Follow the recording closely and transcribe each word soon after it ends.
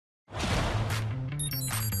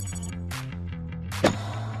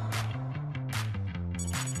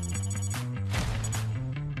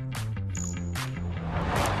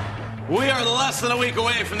We are less than a week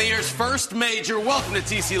away from the year's first major. Welcome to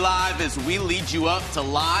TC Live as we lead you up to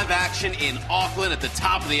live action in Auckland at the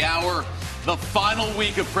top of the hour. The final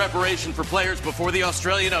week of preparation for players before the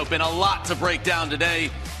Australian Open. A lot to break down today.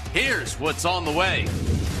 Here's what's on the way.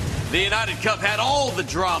 The United Cup had all the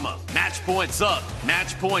drama. Match points up,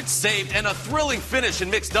 match points saved, and a thrilling finish in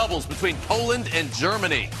mixed doubles between Poland and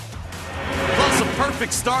Germany. Plus a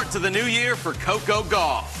perfect start to the new year for Coco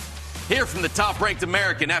Gauff. Hear from the top-ranked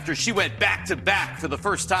American after she went back-to-back for the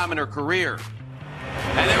first time in her career.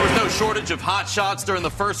 And there was no shortage of hot shots during the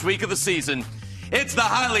first week of the season. It's the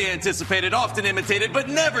highly anticipated, often imitated, but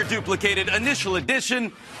never duplicated initial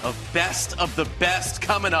edition of Best of the Best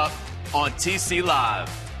coming up on TC Live.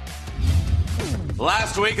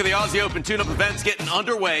 Last week of the Aussie Open tune-up events getting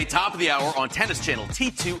underway, top of the hour on Tennis Channel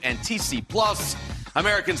T2 and TC+.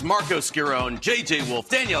 Americans Marco Schiarone, J.J. Wolf,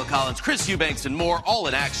 Danielle Collins, Chris Eubanks, and more, all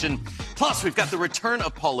in action. Plus, we've got the return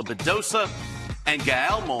of Paula Badosa and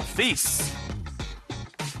Gael Monfils.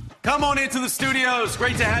 Come on into the studios.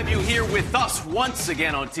 Great to have you here with us once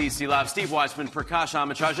again on TC Live. Steve Weissman, Prakash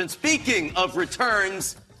Amacharaj. And speaking of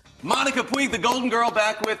returns, Monica Puig, the Golden Girl,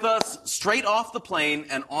 back with us, straight off the plane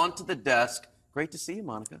and onto the desk. Great to see you,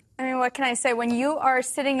 Monica. I mean, what can I say? When you are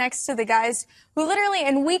sitting next to the guys who literally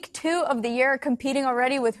in week 2 of the year are competing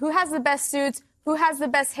already with who has the best suits, who has the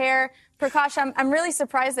best hair, Prakash, I'm really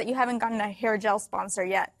surprised that you haven't gotten a hair gel sponsor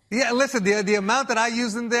yet. Yeah, listen, the amount that I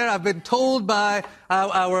use in there, I've been told by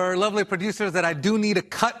our lovely producers that I do need a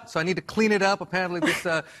cut, so I need to clean it up. Apparently,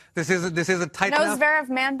 this isn't tight enough. No Zverev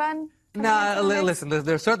man bun? Nah, listen,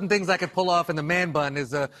 there are certain things I could pull off, and the man bun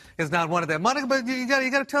is not one of them. Monica, but you got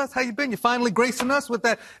to tell us how you've been. You're finally gracing us with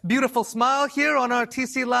that beautiful smile here on our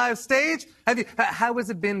TC Live stage. How has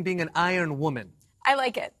it been being an Iron Woman? I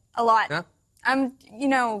like it a lot. Yeah?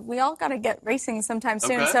 We all got to get racing sometime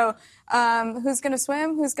soon. Okay. So, who's going to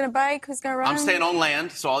swim? Who's going to bike? Who's going to run? I'm staying on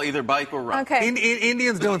land, so I'll either bike or run. Okay.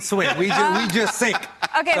 Indians don't swim. We just sink.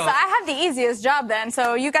 Okay, so I have the easiest job then.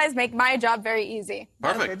 So you guys make my job very easy.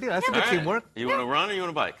 Perfect. Okay, that's a good teamwork. You want to run or you want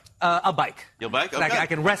to bike? A bike. You'll bike? So Okay. I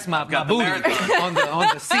can rest my Got the booty marathon.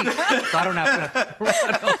 on the seat, so I don't have to run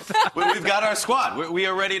all the time. We've got our squad. We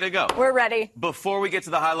are ready to go. We're ready. Before we get to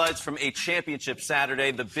the highlights from a championship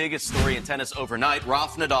Saturday, the biggest story in tennis overnight,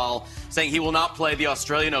 Rafa Nadal saying he will not play the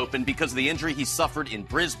Australian Open because of the injury he suffered in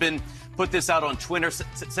Brisbane. Put this out on Twitter.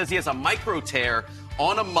 Says he has a micro tear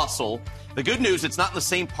on a muscle. The good news, it's not in the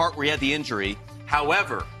same part where he had the injury.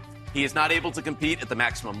 However, he is not able to compete at the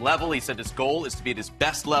maximum level. He said his goal is to be at his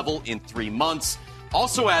best level in 3 months.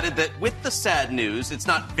 Also added that with the sad news, it's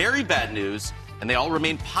not very bad news, and they all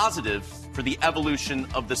remain positive for the evolution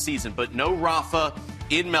of the season. But no Rafa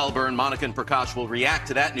in Melbourne. Monica and Prakash will react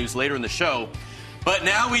to that news later in the show. But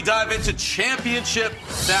now we dive into Championship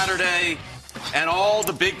Saturday and all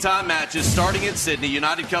the big-time matches starting in Sydney,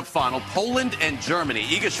 United Cup final, Poland and Germany.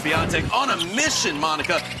 Iga Swiatek on a mission,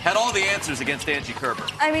 Monica, had all the answers against Angie Kerber.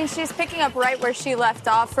 I mean, she's picking up right where she left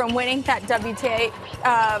off from winning that WTA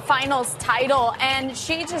finals title, and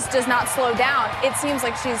she just does not slow down. It seems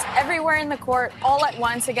like she's everywhere in the court all at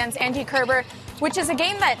once against Angie Kerber, which is a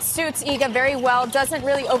game that suits Iga very well, doesn't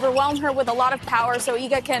really overwhelm her with a lot of power, so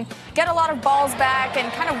Iga can get a lot of balls back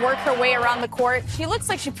and kind of work her way around the court. She looks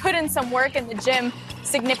like she put in some work in the gym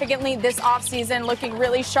significantly this offseason, looking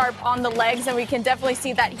really sharp on the legs, and we can definitely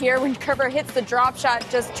see that here when Kerber hits the drop shot,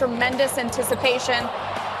 just tremendous anticipation,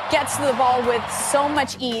 gets to the ball with so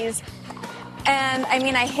much ease. And, I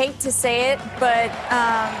mean, I hate to say it, but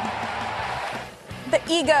the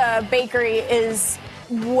Iga bakery is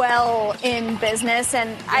well in business,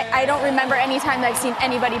 and I don't remember any time that I've seen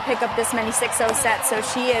anybody pick up this many 6-0 sets, so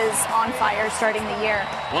she is on fire starting the year.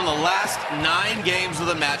 Won the last 9 games of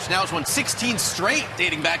the match. Now has won 16 straight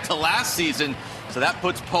dating back to last season, so that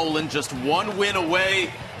puts Poland just 1 win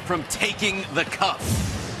away from taking the cup.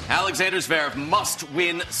 Alexander Zverev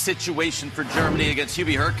must-win situation for Germany against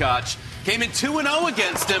Hubie Hurkacz. Came in 2-0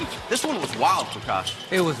 against him. This one was wild, Prakash.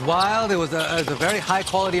 It was wild. It was a very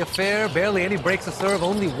high-quality affair. Barely any breaks of serve.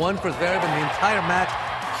 Only 1 for Zverev in the entire match.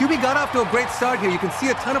 Hubie got off to a great start here. You can see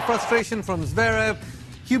a ton of frustration from Zverev.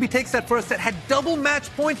 Hubie takes that first set, had double match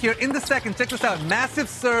point here in the second. Check this out. Massive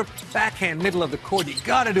serve, backhand, middle of the court. You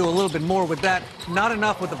got to do a little bit more with that. Not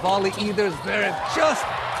enough with the volley either. Zverev just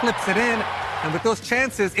clips it in. And with those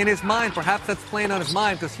chances in his mind, perhaps that's playing on his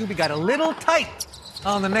mind because Hubie got a little tight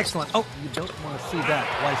on the next one. Oh, you don't want to see that,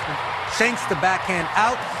 Weissman. Shanks the backhand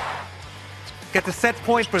out. Get the set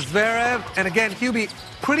point for Zverev. And again, Hubie,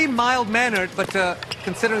 pretty mild-mannered, but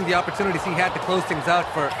considering the opportunities he had to close things out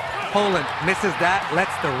for Poland, misses that,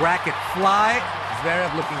 lets the racket fly.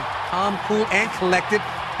 Zverev looking calm, cool, and collected.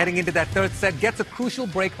 heading into that third set. Gets a crucial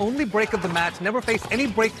break, only break of the match. Never faced any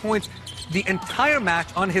break points the entire match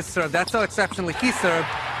on his serve. That's how exceptionally he served.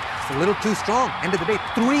 It's a little too strong. End of the day,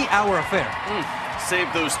 3-hour affair.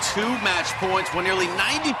 Saved those 2 match points when nearly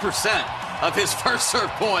 90% of his first serve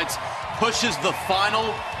points. Pushes the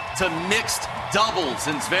final to mixed doubles,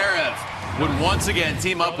 and Zverev would once again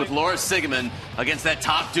team up with Laura Siegemund against that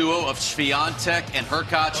top duo of Swiatek and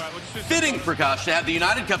Hurkacz. Fitting, Prakash, to have the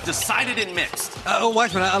United Cup decided in mixed.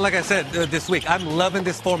 Weissman, like I said this week, I'm loving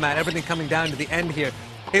this format, everything coming down to the end here.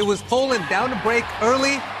 It was Poland down to break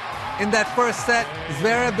early in that first set.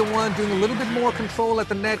 Zverev, the one doing a little bit more control at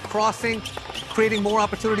the net, crossing, creating more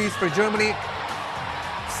opportunities for Germany.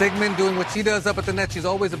 Siegemund doing what she does up at the net. She's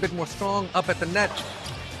always a bit more strong up at the net.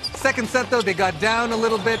 Second set, though, they got down a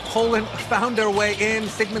little bit. Poland found their way in.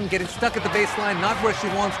 Siegemund getting stuck at the baseline, not where she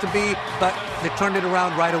wants to be, but they turned it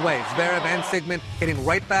around right away. Zverev and Siegemund getting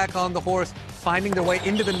right back on the horse, finding their way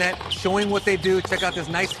into the net, showing what they do. Check out this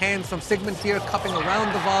nice hands from Siegemund here, cupping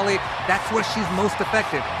around the volley. That's where she's most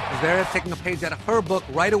effective. Zverev taking a page out of her book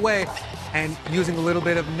right away and using a little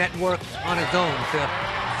bit of network on his own to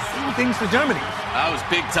see things for Germany. That was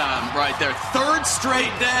big time right there. Third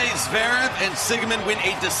straight day, Zverev and Siegemund win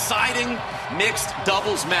a deciding mixed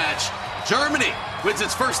doubles match. Germany wins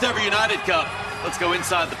its first ever United Cup. Let's go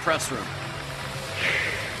inside the press room.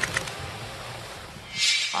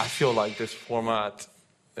 I feel like this format,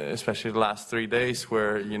 especially the last 3 days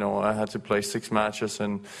where, I had to play 6 matches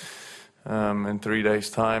in 3 days'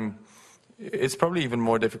 time, it's probably even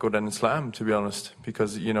more difficult than in Slam, to be honest,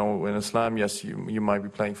 because, in a Slam, yes, you might be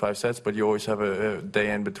playing 5 sets, but you always have a day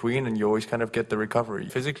in between, and you always kind of get the recovery.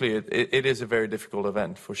 Physically, it is a very difficult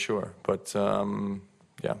event, for sure. But,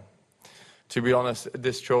 yeah, to be honest,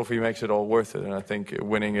 this trophy makes it all worth it, and I think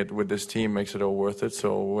winning it with this team makes it all worth it,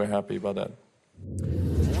 so we're happy about that.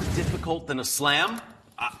 More difficult than a Slam?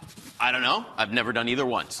 I don't know. I've never done either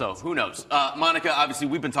one, so who knows? Monica, obviously,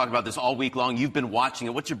 we've been talking about this all week long. You've been watching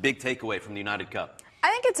it. What's your big takeaway from the United Cup? I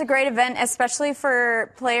think it's a great event, especially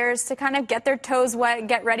for players to kind of get their toes wet,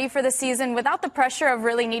 get ready for the season without the pressure of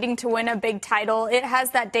really needing to win a big title. It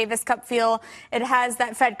has that Davis Cup feel. It has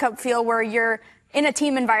that Fed Cup feel where you're in a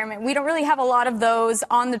team environment. We don't really have a lot of those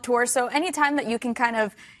on the tour, so anytime that you can kind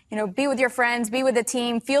of be with your friends, be with the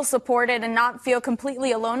team, feel supported, and not feel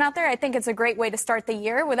completely alone out there, I think it's a great way to start the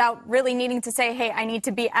year without really needing to say, hey, I need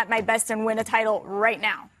to be at my best and win a title right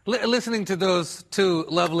now. Listening to those two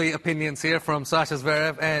lovely opinions here from Sasha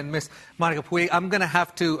Zverev and Miss Monica Puig, I'm going to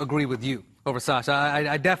have to agree with you over Sasha.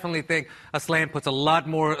 I definitely think a Slam puts a lot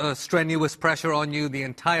more strenuous pressure on you the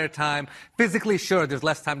entire time. Physically, sure, there's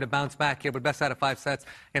less time to bounce back here, but best out of 5 sets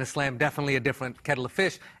in a Slam, definitely a different kettle of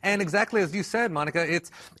fish. And exactly as you said, Monica, it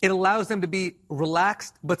allows them to be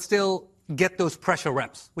relaxed, but still get those pressure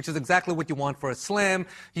reps, which is exactly what you want for a Slam.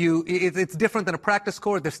 It's different than a practice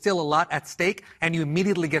court. There's still a lot at stake, and you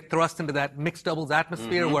immediately get thrust into that mixed doubles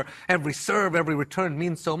atmosphere where every serve, every return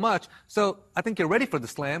means so much. So I think you're ready for the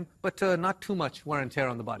Slam, but not too much wear and tear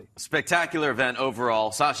on the body. Spectacular event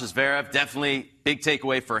overall. Sasha Zverev, definitely big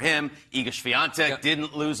takeaway for him. Iga Swiatek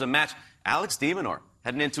didn't lose a match. Alex de Minaur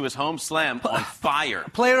heading into his home Slam on fire.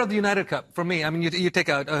 Player of the United Cup for me. I mean, you take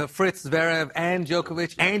out Fritz, Zverev, and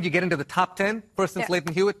Djokovic, and you get into the top 10. First since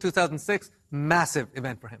Leighton Hewitt, 2006. Massive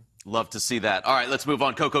event for him. Love to see that. All right, let's move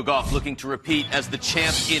on. Coco Gauff looking to repeat as the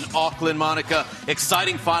champ in Auckland, Monica.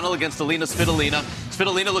 Exciting final against Alina Svitolina.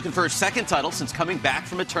 Svitolina looking for her second title since coming back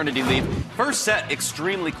from maternity leave. First set,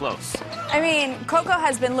 extremely close. I mean, Coco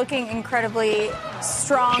has been looking incredibly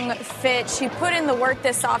strong, fit. She put in the work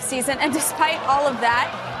this offseason, and despite all of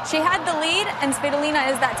that, she had the lead, and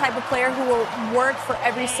Svitolina is that type of player who will work for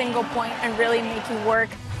every single point and really make you work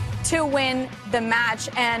to win the match.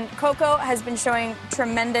 And Coco has been showing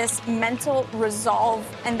tremendous mental resolve,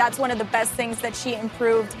 and that's one of the best things that she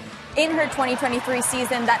improved in her 2023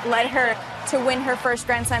 season that led her to win her first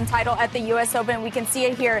Grand Slam title at the U.S. Open. We can see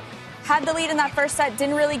it here. Had the lead in that first set,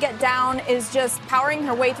 didn't really get down, is just powering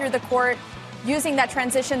her way through the court, using that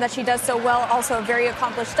transition that she does so well. Also a very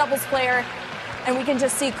accomplished doubles player. And we can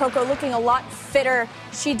just see Coco looking a lot fitter.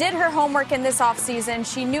 She did her homework in this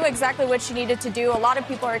offseason. She knew exactly what she needed to do. A lot of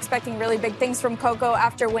people are expecting really big things from Coco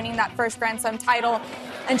after winning that first Grand Slam title.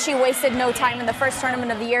 And she wasted no time in the first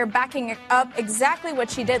tournament of the year, backing up exactly what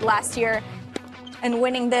she did last year and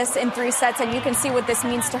winning this in 3 sets. And you can see what this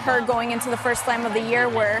means to her going into the first Slam of the year,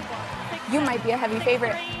 where you might be a heavy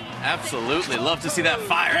favorite. Absolutely. Love to see that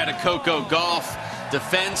fire out of Coco Gauff.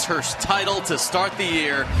 Defends her title to start the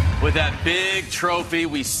year with that big trophy.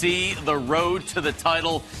 We see the road to the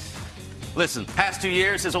title Listen, past 2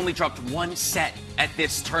 years has only dropped one set at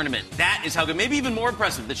this tournament. That is how good. Maybe even more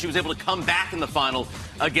impressive that she was able to come back in the final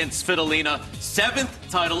against Svitolina. 7th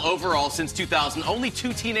title overall since 2000. Only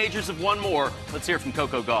 2 teenagers have won more. Let's hear from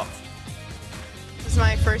Coco Gauff. This is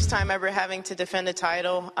my first time ever having to defend a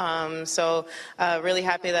title, so really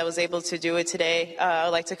happy that I was able to do it today. I'd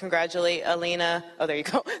like to congratulate Alina,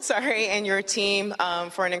 and your team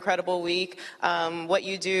for an incredible week. What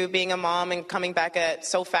you do being a mom and coming back at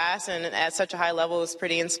so fast and at such a high level is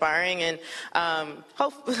pretty inspiring, and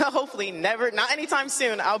hopefully not anytime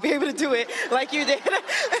soon, I'll be able to do it like you did.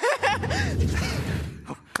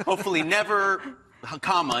 Hopefully never...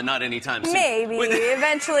 comma, not anytime soon. Maybe.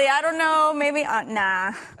 Eventually. I don't know. Maybe.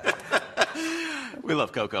 Nah. We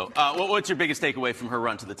love Coco. What's your biggest takeaway from her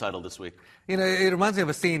run to the title this week? You know, it reminds me of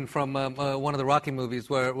a scene from one of the Rocky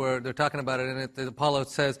movies where they're talking about it, and Apollo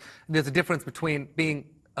says there's a difference between being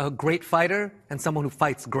a great fighter and someone who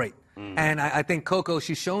fights great. And I think Coco,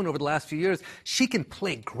 she's shown over the last few years, she can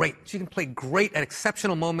play great. She can play great at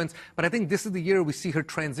exceptional moments, but I think this is the year we see her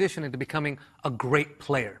transition into becoming a great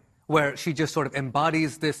player, where she just sort of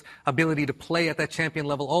embodies this ability to play at that champion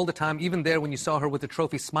level all the time. Even there, when you saw her with the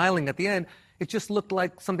trophy smiling at the end, it just looked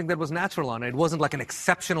like something that was natural on her. It wasn't like an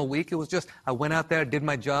exceptional week. It was just, I went out there, did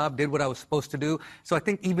my job, did what I was supposed to do. So I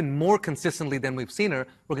think even more consistently than we've seen her,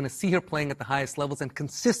 we're going to see her playing at the highest levels and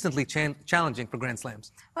consistently challenging for Grand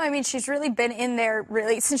Slams. Well, I mean, she's really been in there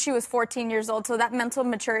really since she was 14 years old. So that mental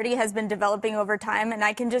maturity has been developing over time. And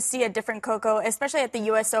I can just see a different Coco, especially at the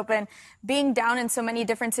U.S. Open, being down in so many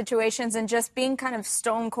different situations and just being kind of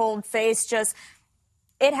stone cold face. Just,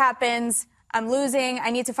 it happens. I'm losing. I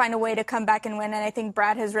need to find a way to come back and win. And I think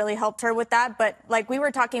Brad has really helped her with that. But like we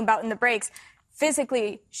were talking about in the breaks,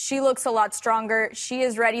 physically, she looks a lot stronger. She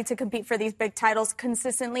is ready to compete for these big titles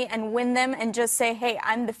consistently and win them and just say, hey,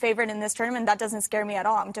 I'm the favorite in this tournament. That doesn't scare me at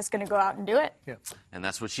all. I'm just going to go out and do it. Yeah. And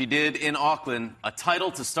that's what she did in Auckland. A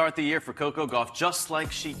title to start the year for Coco Gauff, just like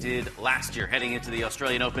she did last year, heading into the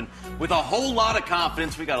Australian Open with a whole lot of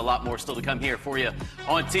confidence. We got a lot more still to come here for you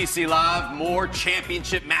on TC Live. More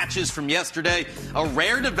championship matches from yesterday. A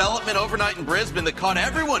rare development overnight in Brisbane that caught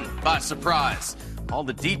everyone by surprise. All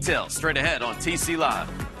the details straight ahead on TC Live.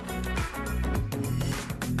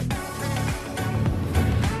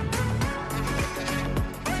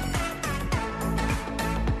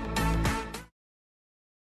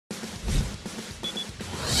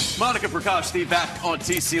 Monica Prakash, Steve, back on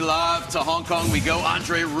TC Live. To Hong Kong we go.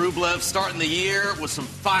 Andre Rublev starting the year with some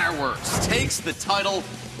fireworks. Takes the title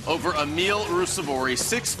over Emil Ruusuvuori,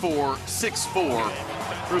 6-4, 6-4.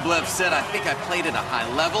 Rublev said, I think I played at a high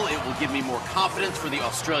level. It will give me more confidence for the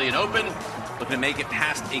Australian Open. Looking to make it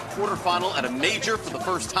past a quarterfinal at a major for the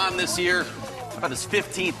first time this year. How about his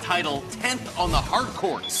 15th title, 10th on the hard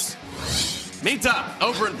courts? Meantime,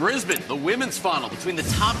 over in Brisbane, the women's final between the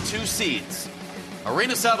top 2 seeds.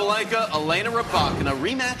 Aryna Sabalenka, Elena Rybakina,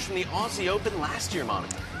 rematch from the Aussie Open last year,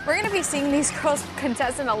 Monica. We're going to be seeing these girls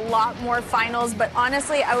contest in a lot more finals, but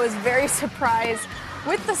honestly, I was very surprised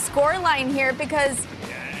with the scoreline here because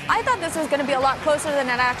I thought this was going to be a lot closer than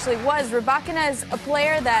it actually was. Rybakina is a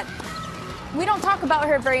player that we don't talk about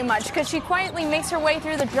her very much because she quietly makes her way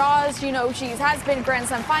through the draws. You know, she has been Grand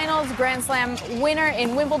Slam finals, Grand Slam winner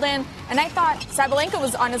in Wimbledon, and I thought Sabalenka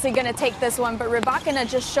was honestly going to take this one, but Rybakina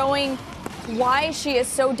just showing why she is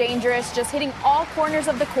so dangerous, just hitting all corners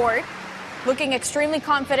of the court, looking extremely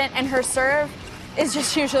confident, and her serve is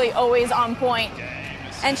just usually always on point.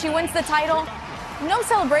 And she wins the title. No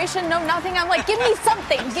celebration, no nothing. I'm like, give me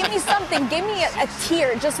something, give me something, give me a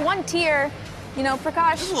tear, just one tear. You know,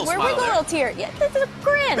 Prakash, where's the little tear? Yeah, that's a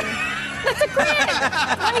grin. That's a grin.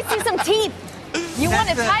 Let me see some teeth. You won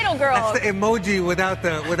a title, girl. That's the emoji without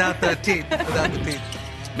the teeth. Without the teeth.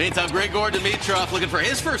 Meantime, Grigor Dimitrov looking for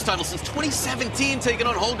his first title since 2017, taking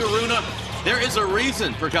on Holger Rune. There is a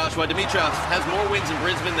reason, Prakash, why Dimitrov has more wins in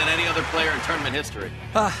Brisbane than any other player in tournament history.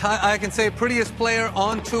 I can say prettiest player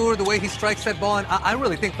on tour, the way he strikes that ball. And I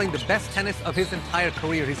really think playing the best tennis of his entire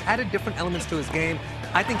career. He's added different elements to his game.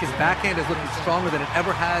 I think his backhand is looking stronger than it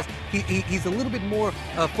ever has. He's a little bit more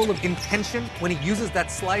full of intention when he uses that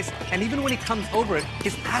slice. And even when he comes over it,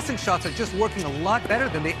 his passing shots are just working a lot better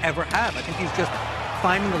than they ever have. I think he's just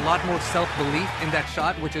finding a lot more self-belief in that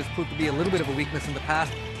shot, which has proved to be a little bit of a weakness in the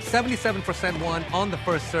past. 77% won on the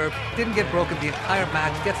first serve, didn't get broken the entire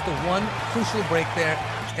match, gets the one crucial break there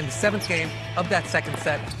in the 7th game of that second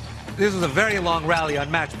set. This was a very long rally on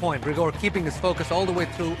match point. Grigor keeping his focus all the way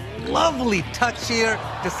through. Lovely touch here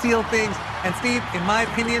to seal things. And Steve, in my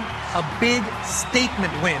opinion, a big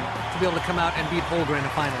statement win to be able to come out and beat Holger in a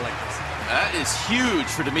final like this. That is huge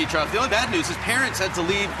for Dimitrov. The only bad news is parents had to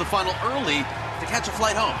leave the final early to catch a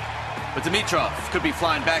flight home. But Dimitrov could be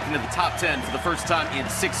flying back into the top 10 for the first time in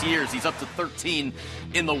 6 years. He's up to 13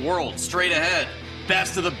 in the world. Straight ahead,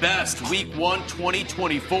 best of the best, Week 1,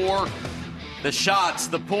 2024. The shots,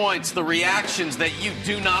 the points, the reactions that you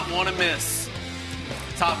do not want to miss.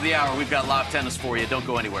 Top of the hour, we've got live tennis for you. Don't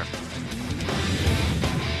go anywhere.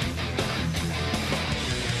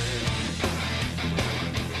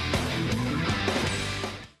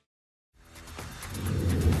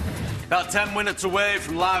 About 10 minutes away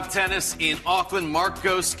from live tennis in Auckland,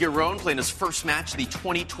 Marcos Giron playing his first match of the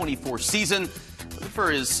 2024 season. Looking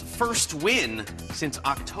for his first win since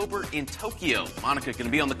October in Tokyo. Monica going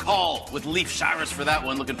to be on the call with Leif Shiras for that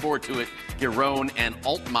one. Looking forward to it. Giron and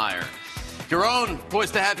Altmaier. Giron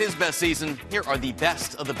poised to have his best season. Here are the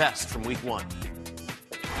best of the best from Week 1.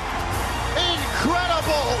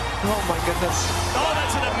 Incredible! Oh my goodness. Oh,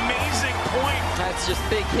 that's an amazing point. That's just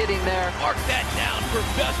big hitting there. Mark that down for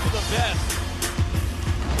best of the best.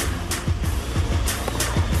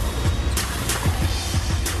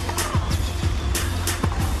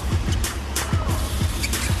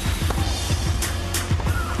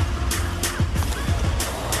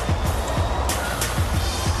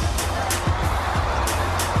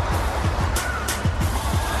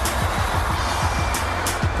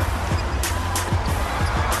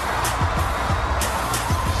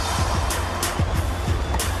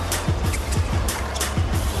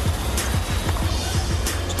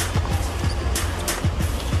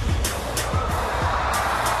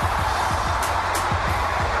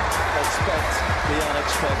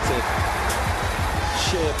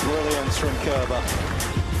 Sheer brilliance from Kerber.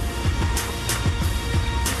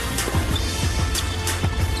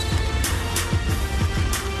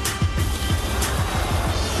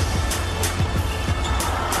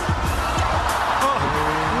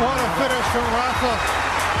 What a finish from Rafa.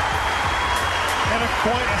 And a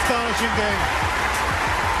quite astonishing game.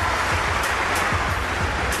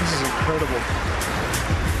 This is incredible.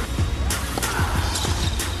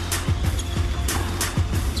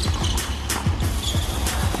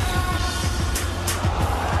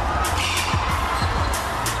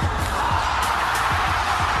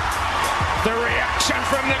 The reaction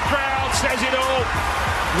from the crowd says it all.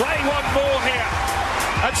 They want more here.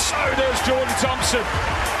 And so does Jordan Thompson.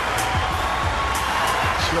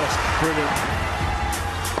 Just brilliant.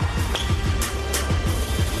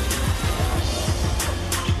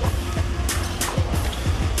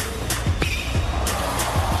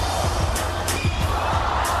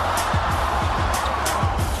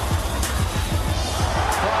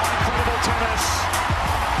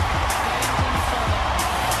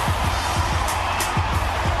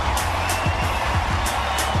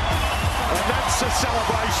 A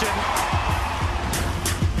celebration.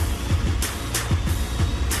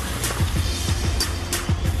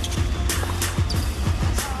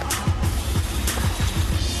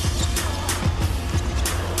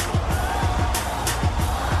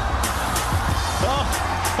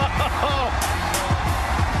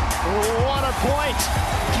 What a point.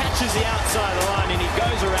 Catches the outside of the line and he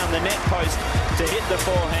goes around the net post to hit the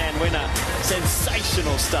forehand winner.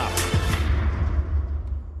 Sensational stuff.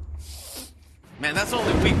 Man, that's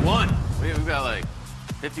only Week 1. We've got like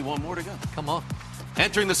 51 more to go. Come on.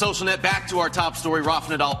 Entering the social net, back to our top story.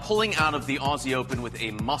 Rafa Nadal pulling out of the Aussie Open with a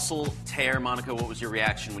muscle tear. Monica, what was your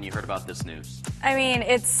reaction when you heard about this news? I mean,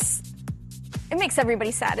 it makes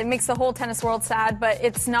everybody sad. It makes the whole tennis world sad, but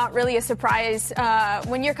it's not really a surprise.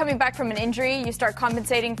 When you're coming back from an injury, you start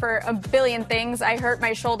compensating for a billion things. I hurt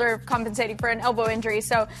my shoulder compensating for an elbow injury.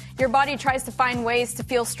 So your body tries to find ways to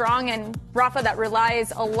feel strong, and Rafa, that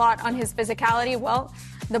relies a lot on his physicality, well,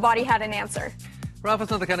 the body had an answer.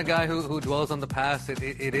 Rafa's not the kind of guy who dwells on the past.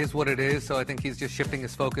 It is what it is, so I think he's just shifting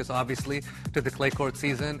his focus, obviously, to the clay court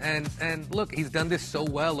season. And look, he's done this so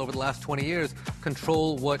well over the last 20 years.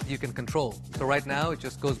 Control what you can control. So right now, it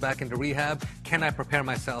just goes back into rehab. Can I prepare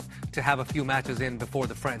myself to have a few matches in before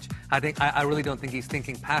the French? I really don't think he's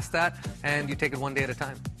thinking past that, and you take it one day at a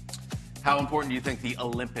time. How important do you think the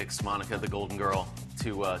Olympics, Monica, the Golden Girl,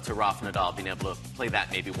 to Rafa Nadal being able to play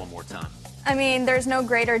that maybe one more time? I mean, there's no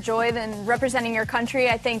greater joy than representing your country.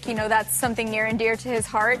 I think, that's something near and dear to his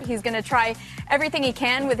heart. He's going to try everything he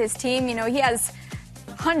can with his team. He has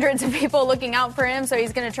hundreds of people looking out for him, so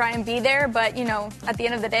he's going to try and be there. But, at the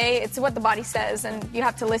end of the day, it's what the body says, and you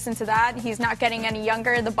have to listen to that. He's not getting any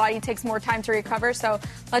younger. The body takes more time to recover. So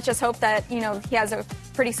let's just hope that, he has a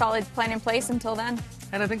pretty solid plan in place until then.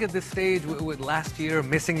 And I think at this stage, with last year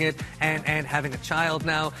missing it and having a child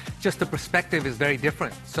now, just the perspective is very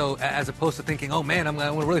different. So as opposed to thinking, oh man, I'm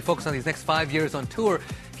going to really focus on these next 5 years on tour,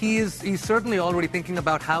 he's certainly already thinking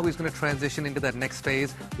about how he's going to transition into that next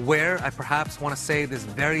phase, where I perhaps want to say this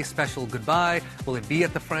very special goodbye. Will it be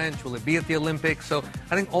at the French? Will it be at the Olympics? So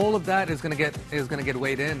I think all of that is going to get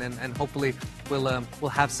weighed in, and hopefully we'll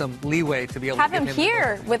have some leeway to be able have to him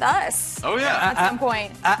here with us. Oh yeah, at some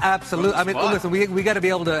point. Absolutely. I mean, listen, we got to be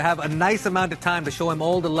able to have a nice amount of time to show him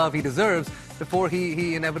all the love he deserves before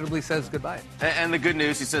he inevitably says goodbye. And the good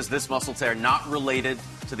news, he says this muscle tear not related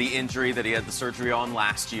to the injury that he had the surgery on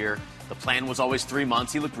last year. The plan was always 3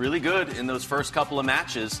 months. He looked really good in those first couple of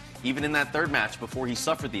matches, even in that third match before he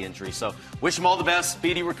suffered the injury. So wish him all the best,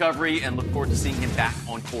 speedy recovery, and look forward to seeing him back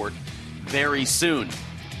on court very soon.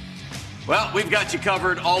 Well, we've got you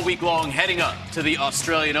covered all week long heading up to the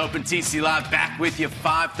Australian Open. TC Live back with you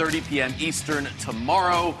 5:30 p.m. Eastern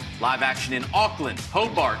tomorrow. Live action in Auckland,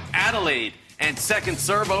 Hobart, Adelaide, and Second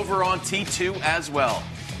Serve over on T2 as well.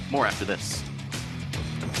 More after this.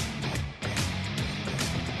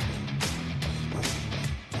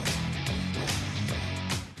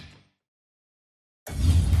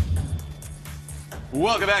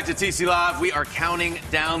 Welcome back to TC Live. We are counting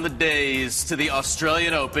down the days to the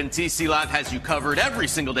Australian Open. TC Live has you covered every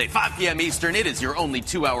single day, 5 p.m. Eastern. It is your only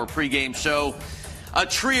 2-hour pregame show. A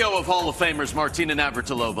trio of Hall of Famers, Martina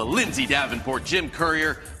Navratilova, Lindsay Davenport, Jim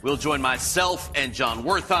Courier, will join myself and John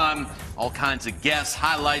Wertheim. All kinds of guests,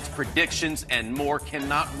 highlights, predictions, and more.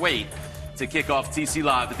 Cannot wait to kick off TC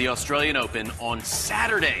Live at the Australian Open on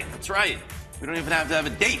Saturday. That's right. We don't even have to have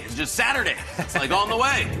a date. It's just Saturday. It's like on the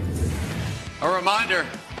way. A reminder,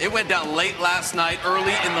 it went down late last night,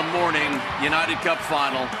 early in the morning, United Cup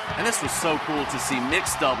final. And this was so cool to see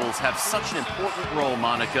mixed doubles have such an important role,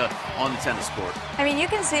 Monica, on the tennis court. I mean, you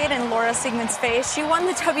can see it in Laura Siegemund's face. She won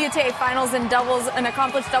the WTA finals in doubles, an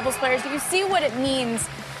accomplished doubles player. So you see what it means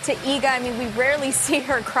to Iga. I mean, we rarely see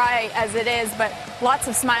her cry as it is, but lots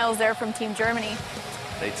of smiles there from Team Germany.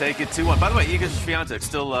 They take it 2-1. By the way, Iga Świątek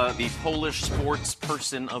still the Polish Sports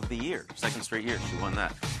Person of the Year. Second straight year she won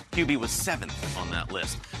that. QB was 7th on that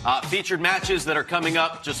list. Featured matches that are coming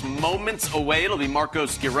up just moments away. It'll be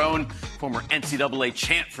Marcos Giron, former NCAA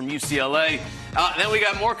champ from UCLA. Then we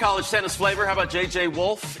got more college tennis flavor. How about J.J.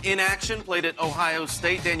 Wolf in action? Played at Ohio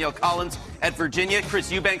State. Danielle Collins at Virginia.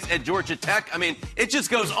 Chris Eubanks at Georgia Tech. I mean, it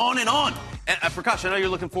just goes on and on. And Prakash, I know you're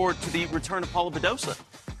looking forward to the return of Paula Badosa.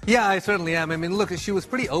 Yeah, I certainly am. I mean, look, she was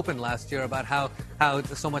pretty open last year about how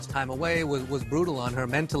so much time away was brutal on her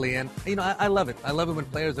mentally. And, you know, I love it. I love it when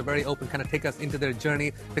players are very open, kind of take us into their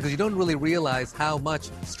journey, because you don't really realize how much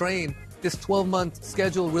strain this 12-month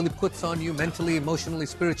schedule really puts on you mentally, emotionally,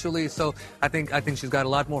 spiritually. So I think she's got a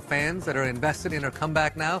lot more fans that are invested in her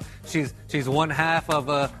comeback now. She's one half of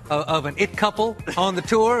an it couple on the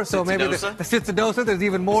tour. So maybe the Tsitsidosa, there's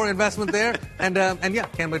even more investment there. And yeah,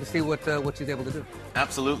 can't wait to see what she's able to do.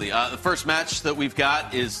 Absolutely. The first match that we've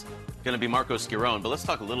got is going to be Marcos Giron. But let's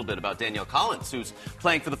talk a little bit about Danielle Collins, who's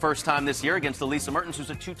playing for the first time this year against Elisa Mertens, who's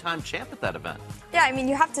a 2-time champ at that event. Yeah, I mean,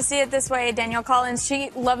 you have to see it this way. Danielle Collins, she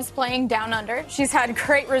loves playing down under. She's had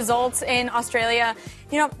great results in Australia.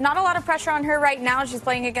 You know, not a lot of pressure on her right now. She's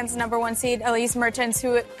playing against number 1 seed, Elise Mertens,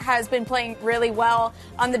 who has been playing really well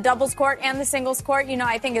on the doubles court and the singles court. You know,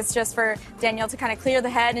 I think it's just for Danielle to kind of clear the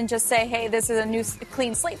head and just say, hey, this is a new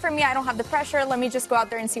clean slate for me. I don't have the pressure. Let me just go out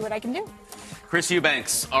there and see what I can do. Chris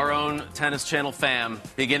Eubanks, our own Tennis Channel fam,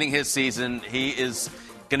 beginning his season. He is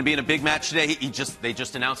going to be in a big match today. They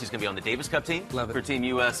just announced he's going to be on the Davis Cup team for Team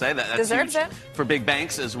USA. That's deserves huge it for Big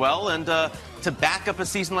Banks as well. And to back up a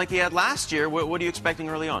season like he had last year, what are you expecting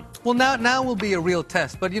early on? Well, now will be a real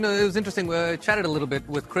test. But, you know, it was interesting. We chatted a little bit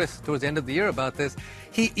with Chris towards the end of the year about this.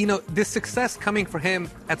 This success coming for him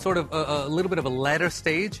at sort of a little bit of a latter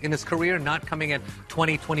stage in his career, not coming at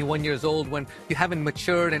 20, 21 years old when you haven't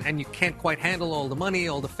matured and you can't quite handle all the money,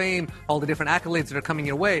 all the fame, all the different accolades that are coming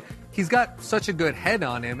your way. He's got such a good head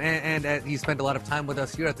on him, and he spent a lot of time with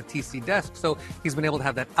us here at the TC desk, so he's been able to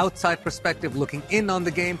have that outside perspective, looking in on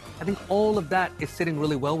the game. I think all of that is sitting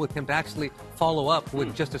really well with him to actually follow up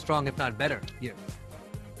with just a strong, if not better, year.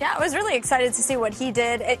 Yeah, I was really excited to see what he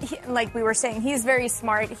did. Like we were saying, he's very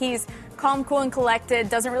smart. He's calm, cool, and collected.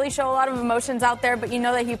 Doesn't really show a lot of emotions out there, but you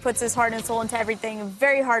know that he puts his heart and soul into everything.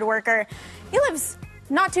 Very hard worker. He lives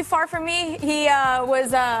not too far from me.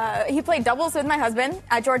 He played doubles with my husband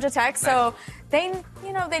at Georgia Tech, so they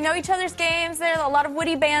know each other's games. There's a lot of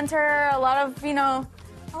witty banter, a lot of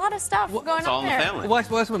A lot of stuff going It's all on in the there. family.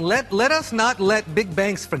 Westman, let us not let Big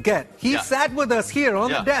Banks forget. He sat with us here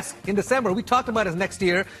on the desk in December. We talked about his next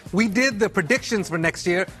year. We did the predictions for next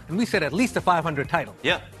year, and we said at least a 500 title.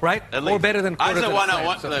 Yeah. Right? At or least. better than I quarter said to why the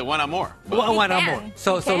not, slam, why not more? Well, why not more? He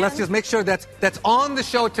So let's can. just make sure that's on the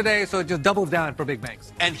show today, so it just doubles down for Big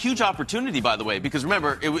Banks. And huge opportunity, by the way, because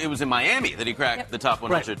remember, it was in Miami that he cracked the top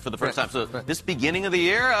 100 for the first time. So this beginning of the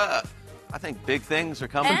year, I think big things are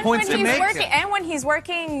coming. And points when to he's make. working, and when he's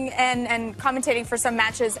working and commentating for some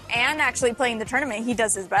matches and actually playing the tournament, he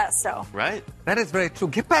does his best. So Right? That is very true.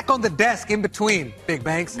 Get back on the desk in between, Big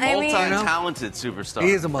Banks. I mean- Multi-talented superstar.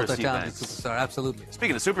 He is a Christy multi-talented Banks. superstar, absolutely.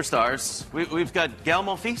 Speaking of superstars, we've got Gael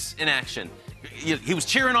Monfils in action. He was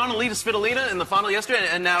cheering on Alita Svitolina in the final yesterday,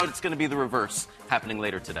 and now it's going to be the reverse happening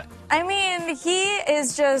later today. I mean,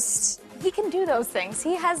 he can do those things.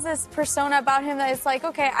 He has this persona about him that it's like,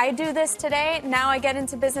 okay, I do this today, now I get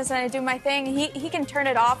into business and I do my thing. He can turn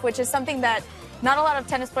it off, which is something that not a lot of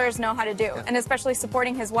tennis players know how to do. And especially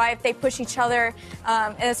supporting his wife, they push each other,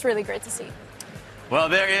 and it's really great to see. Well,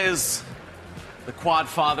 there is the quad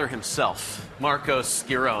father himself, Marcos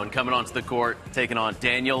Giron, coming onto the court, taking on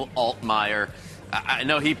Daniel Altmaier. I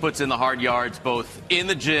know he puts in the hard yards both in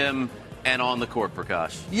the gym and on the court,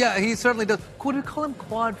 Prakash. Yeah, he certainly does. Could we call him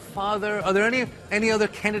Quad Father? Are there any other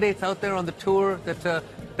candidates out there on the tour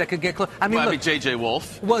that could get close? I mean, Well, look, J.J.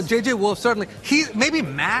 Wolf. Well, J.J. Wolf certainly. He maybe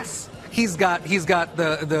Mass. He's got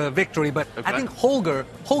the victory, but I think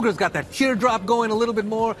Holger's got that teardrop going a little bit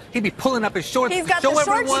more. He'd be pulling up his shorts. He's got show the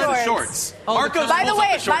short everyone. shorts. Oh, Marcos By the pulls up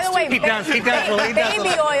way, the shorts, too. He does. He does. Baby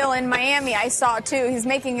oil in Miami, I saw too. He's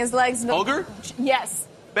making his legs. Holger? Yes.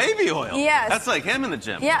 Baby oil. Yes. That's like him in the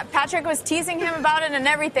gym. Yeah, Patrick was teasing him about it and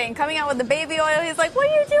everything. Coming out with the baby oil, he's like, "What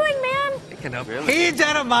are you doing, man?" Really? Page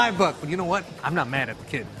out of my book. But you know what? I'm not mad at the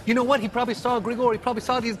kid. You know what? He probably saw Grigor. He probably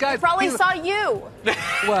saw these guys. Probably saw you.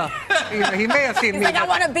 Well, he may have seen He's me. like, "I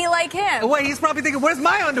want to be like him." Wait, he's probably thinking, "Where's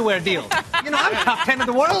my underwear deal?" You know, I'm top 10 in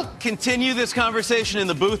the world. Continue this conversation in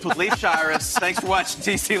the booth with Leif Shiras. Thanks for watching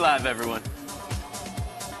TC Live, everyone.